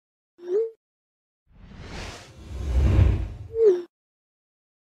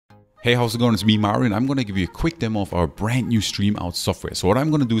Hey, how's it going? It's me, Mario, and I'm going to give you a quick demo of our brand new StreamOut software. So what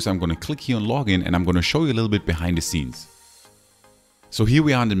I'm going to do is I'm going to click here on login and I'm going to show you a little bit behind the scenes. So here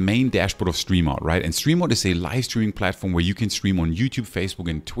we are on the main dashboard of StreamOut, right? And StreamOut is a live streaming platform where you can stream on YouTube, Facebook,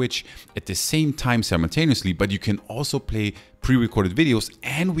 and Twitch at the same time simultaneously, but you can also play pre-recorded videos,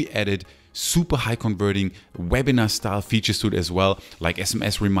 and we added super high converting webinar style features to it as well, like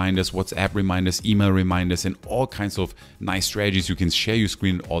SMS reminders, WhatsApp reminders, email reminders, and all kinds of nice strategies. You can share your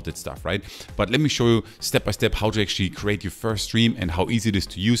screen and all that stuff, right? But let me show you step by step how to actually create your first stream and how easy it is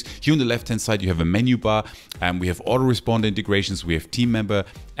to use. Here on the left hand side you have a menu bar, and we have autoresponder integrations, we have team member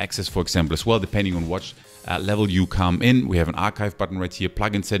access, for example, as well, depending on what level you come in. We have an archive button right here,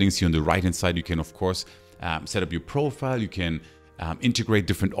 plugin settings. Here on the right hand side you can of course set up your profile, you can integrate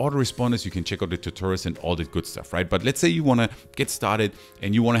different autoresponders, you can check out the tutorials and all that good stuff, right? But let's say you want to get started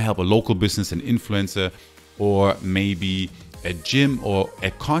and you want to help a local business, an influencer, or maybe a gym or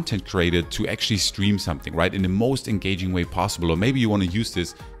a content creator to actually stream something, right, in the most engaging way possible. Or maybe you want to use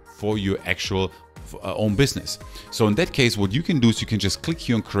this for your actual own business. So in that case, what you can do is you can just click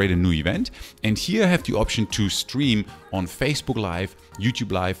here and create a new event. And here I have the option to stream on Facebook Live,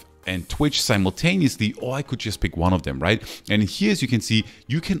 YouTube Live, and Twitch simultaneously, or I could just pick one of them, right? And here, as you can see,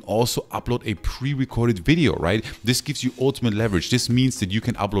 you can also upload a pre-recorded video, right? This gives you ultimate leverage. This means that you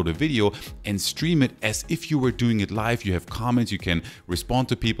can upload a video and stream it as if you were doing it live. You have comments, you can respond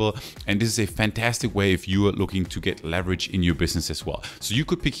to people, and this is a fantastic way if you are looking to get leverage in your business as well. So you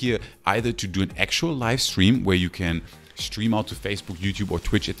could pick here either to do an actual live stream where you can stream out to Facebook, YouTube, or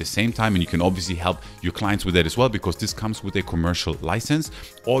Twitch at the same time, and you can obviously help your clients with that as well because this comes with a commercial license,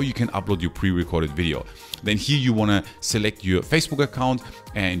 or you can upload your pre-recorded video. Then here you want to select your Facebook account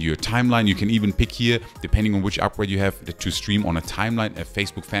and your timeline. You can even pick here, depending on which upgrade you have, to stream on a timeline, a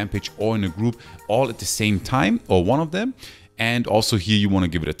Facebook fan page, or in a group, all at the same time, or one of them. And also here you want to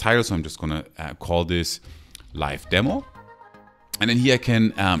give it a title, so I'm just going to call this live demo. And then here I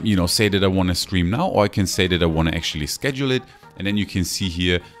can, say that I want to stream now, or I can say that I want to actually schedule it. And then you can see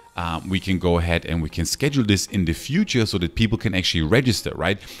here, we can go ahead and we can schedule this in the future so that people can actually register,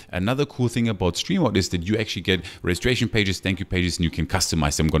 right? Another cool thing about StreamOut is that you actually get registration pages, thank you pages, and you can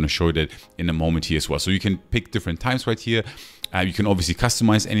customize them. I'm going to show you that in a moment here as well. So you can pick different times right here. You can obviously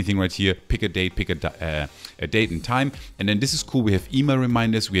customize anything right here, pick a date, pick a date and time. And then this is cool. We have email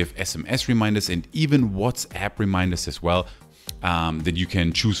reminders, we have SMS reminders, and even WhatsApp reminders as well. That you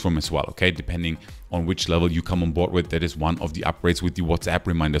can choose from as well, okay, depending on which level you come on board with. That is one of the upgrades with the WhatsApp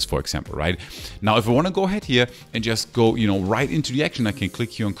reminders, for example, right? Now, if I want to go ahead here and just go, right into the action, I can click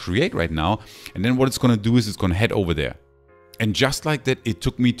here on create right now. And then what it's going to do is it's going to head over there. And just like that, it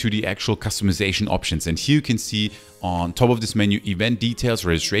took me to the actual customization options. And here you can see on top of this menu, event details,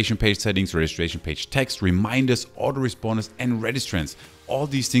 registration page settings, registration page text, reminders, autoresponders, and registrants. All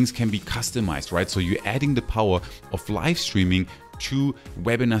these things can be customized, right? So you're adding the power of live streaming to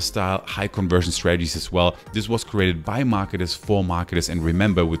webinar style high conversion strategies as well. This was created by marketers for marketers, and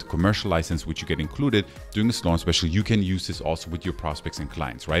remember, with commercial license which you get included during this launch special, you can use this also with your prospects and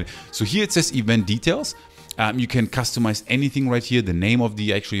clients, right? So here it says event details. You can customize anything right here, the name of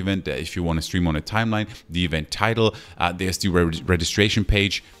the actual event, if you want to stream on a timeline, the event title, there's the registration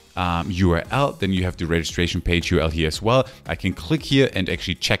page URL, then you have the registration page URL here as well. I can click here and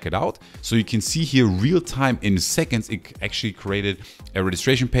actually check it out. So you can see here real time in seconds, it actually created a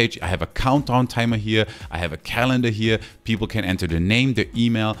registration page. I have a countdown timer here. I have a calendar here. People can enter their name, their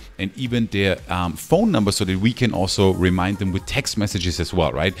email, and even their phone number so that we can also remind them with text messages as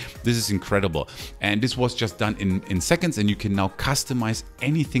well, right? This is incredible. And this was just done in seconds, and you can now customize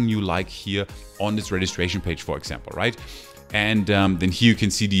anything you like here on this registration page, for example, right? And then here you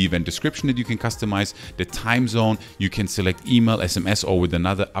can see the event description that you can customize, the time zone, you can select email, SMS, or with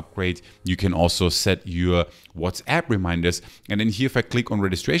another upgrade, you can also set your WhatsApp reminders. And then here, if I click on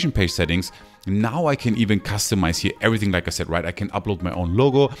registration page settings, now I can even customize here everything, like I said, right? I can upload my own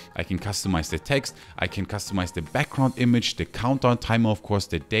logo, I can customize the text, I can customize the background image, the countdown timer, of course,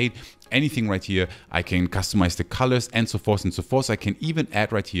 the date, anything right here. I can customize the colors and so forth and so forth. I can even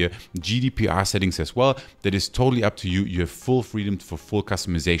add right here GDPR settings as well. That is totally up to you. You have full freedom for full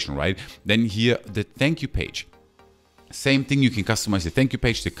customization, right? Then here, the thank you page. Same thing, you can customize the thank you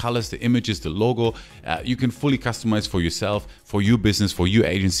page, the colors, the images, the logo. You can fully customize for yourself, for your business, for your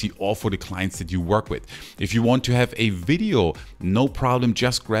agency, or for the clients that you work with. If you want to have a video, no problem,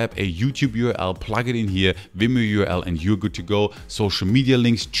 just grab a YouTube URL, plug it in here, Vimeo URL, and you're good to go. Social media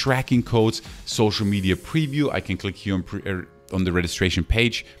links, tracking codes, social media preview. I can click here on the registration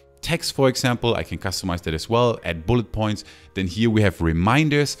page text, for example. I can customize that as well, add bullet points. Then here we have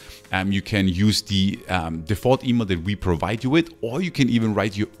reminders. You can use the default email that we provide you with, or you can even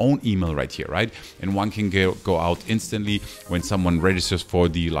write your own email right here, right? And one can go out instantly when someone registers for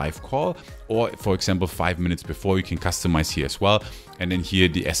the live call, or for example, 5 minutes before. You can customize here as well. And then here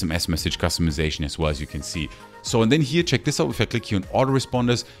the SMS message customization as well, as you can see. So, and then here, check this out. If I click here on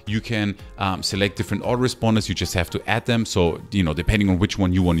autoresponders, you can select different autoresponders. You just have to add them. So, you know, depending on which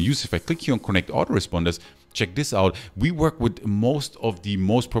one you want to use. If I click here on connect autoresponders, check this out. We work with most of the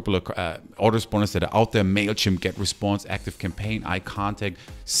most popular autoresponders that are out there: MailChimp, GetResponse, ActiveCampaign, iContact,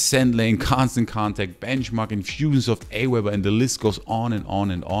 SendLane, Constant Contact, Benchmark, Infusionsoft, Aweber, and the list goes on and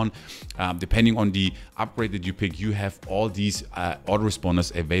on and on. Depending on the upgrade that you pick, you have all these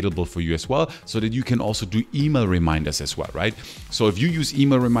autoresponders available for you as well, so that you can also do email reminders as well, right? So if you use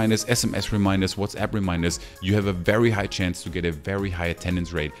email reminders, SMS reminders, WhatsApp reminders, you have a very high chance to get a very high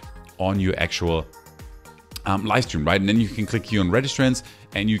attendance rate on your actual live stream, right? And then you can click here on registrants,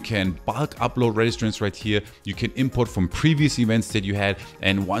 and you can bulk upload registrants right here. You can import from previous events that you had,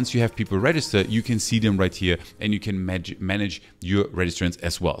 and once you have people register, you can see them right here, and you can manage your registrants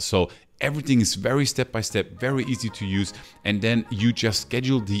as well. So everything is very step-by-step, very easy to use, and then you just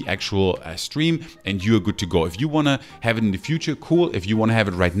schedule the actual stream and you're good to go. If you want to have it in the future, cool. If you want to have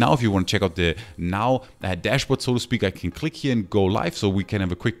it right now, if you want to check out the now dashboard, so to speak, I can click here and go live, so we can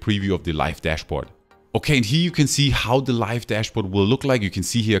have a quick preview of the live dashboard. Okay, and here you can see how the live dashboard will look like. You can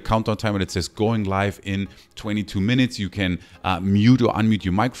see here a countdown timer that says going live in 22 minutes. You can mute or unmute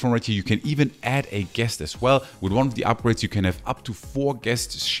your microphone right here. You can even add a guest as well. With one of the upgrades, you can have up to 4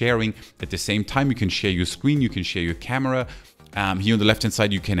 guests sharing at the same time. You can share your screen, you can share your camera. Here on the left hand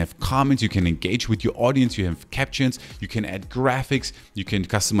side, you can have comments, you can engage with your audience, you have captions, you can add graphics, you can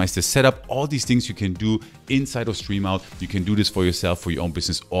customize the setup. All these things you can do inside of StreamOut. You can do this for yourself, for your own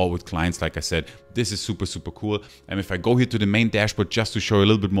business, or with clients. Like I said, this is super, super cool. And if I go here to the main dashboard, just to show you a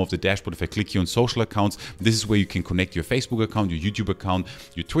little bit more of the dashboard, if I click here on social accounts, this is where you can connect your Facebook account, your YouTube account,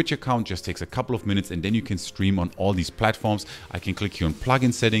 your Twitch account. Just takes a couple of minutes, and then you can stream on all these platforms. I can click here on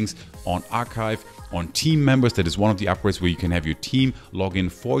plugin settings, on archive, on team members. That is one of the upgrades where you can have your team log in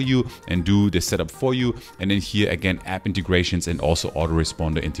for you and do the setup for you. And then here again, app integrations and also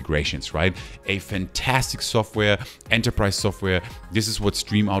autoresponder integrations, right? A fantastic software, enterprise software. This is what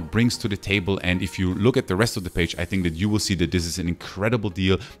StreamOut brings to the table. And if you look at the rest of the page, I think that you will see that this is an incredible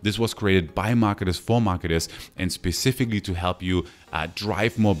deal. This was created by marketers for marketers, and specifically to help you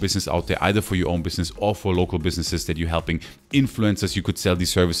drive more business out there, either for your own business or for local businesses that you're helping. Influencers you could sell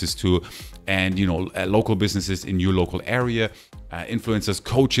these services to, and you know, local businesses in your local area, influencers,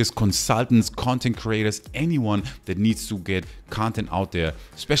 coaches, consultants, content creators, anyone that needs to get content out there,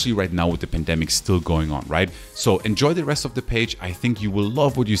 especially right now with the pandemic still going on, right? So enjoy the rest of the page. I think you will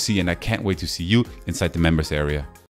love what you see, and I can't wait to see you inside the members area.